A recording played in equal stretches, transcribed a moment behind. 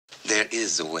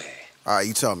is a way. All right,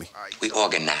 you tell me. We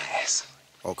organize.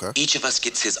 Okay. Each of us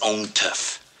gets his own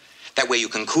turf. That way you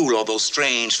can cool all those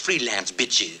strange freelance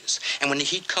bitches. And when the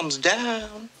heat comes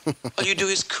down, all you do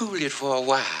is cool it for a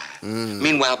while.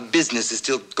 Meanwhile, business is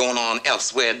still going on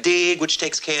elsewhere. Dig, which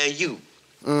takes care of you.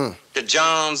 The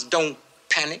Johns don't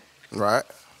panic. Right.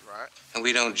 And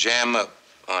we don't jam up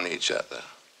on each other.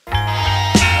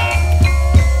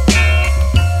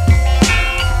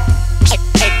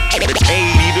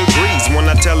 80 degrees when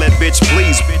I tell that bitch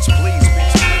please.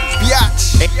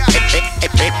 Biatch.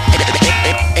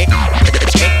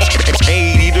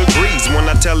 80 degrees when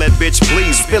I tell that bitch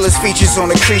please. Spillers features on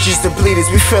the creatures, the bleeders.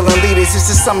 We feeling leaders.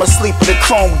 It's the summer sleep with a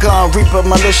chrome gun. Reaper,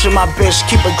 militia, my bitch.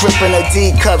 Keep a grip in the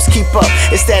D cups. Keep up.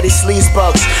 It's daddy sleaze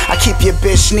bucks. I keep your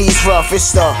bitch knees rough.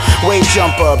 It's the wave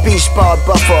jumper, beach bar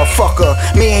buffer, fucker.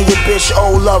 Me and your bitch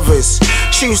old lovers.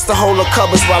 She used to hold her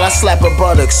covers while I slap her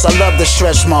buttocks. I love the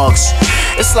stretch marks.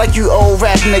 It's like you old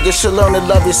rap niggas should learn to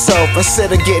love yourself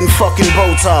instead of getting fucking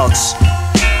Botox.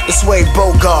 It's Wade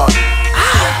Bogart.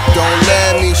 Don't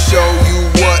let me show you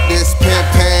what this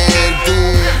Kingpin do.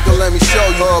 Don't let me show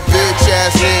you a bitch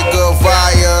ass nigga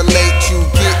violate you.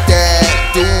 Get that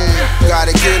dude.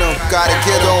 Gotta get him, gotta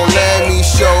get him. Don't let me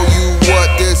show you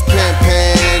what this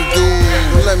Kingpin do.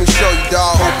 Don't let me show you,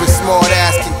 dawg. Hoping smart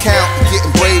ass can count.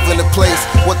 Getting brave in the place.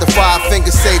 What the 5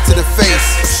 fingers say to the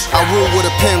face. I rule with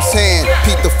a pimp's hand.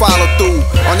 Peep the follow through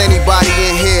on anybody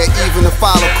in here, even the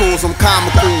follicles. I'm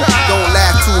comical. Don't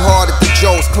laugh too hard at the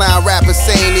jokes. Clown rappers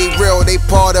saying they real, they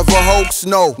part of a hoax.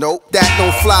 No, that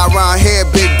don't fly around here,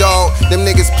 big dog. Them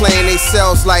niggas playing they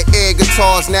selves like air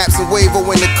guitars. Naps and Wavo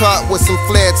in the cut with some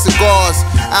flared cigars.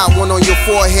 Out one on your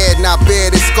forehead, not bear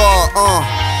the scar.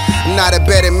 I'm not a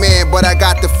better man, but I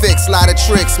got the fix. Lot of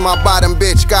tricks, my bottom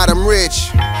bitch got him rich.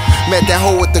 Met that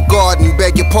hoe at the garden,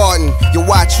 beg your pardon. You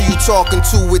watch who you talking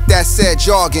to with that said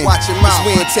jargon. Watch your mouth. 'Cause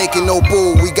we ain't taking no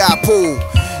bull, we got pool.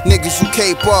 Niggas who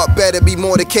cape up better be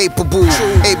more than capable.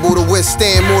 Able to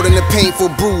withstand more than a painful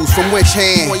bruise. From which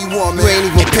hand? You ain't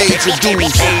even paid your dues.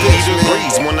 80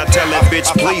 degrees when I tell that bitch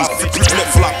please. Flip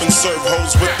flop and serve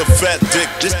hoes with the fat dick.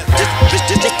 This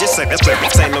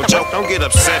ain't no joke, don't get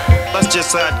upset. That's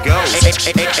just how it goes.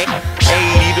 80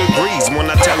 degrees when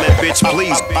I tell that bitch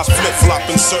please. I flip flop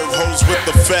and serve hoes with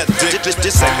the fat dick. This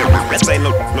ain't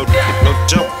no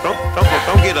joke.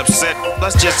 Don't get upset.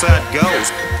 That's just how it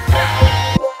goes.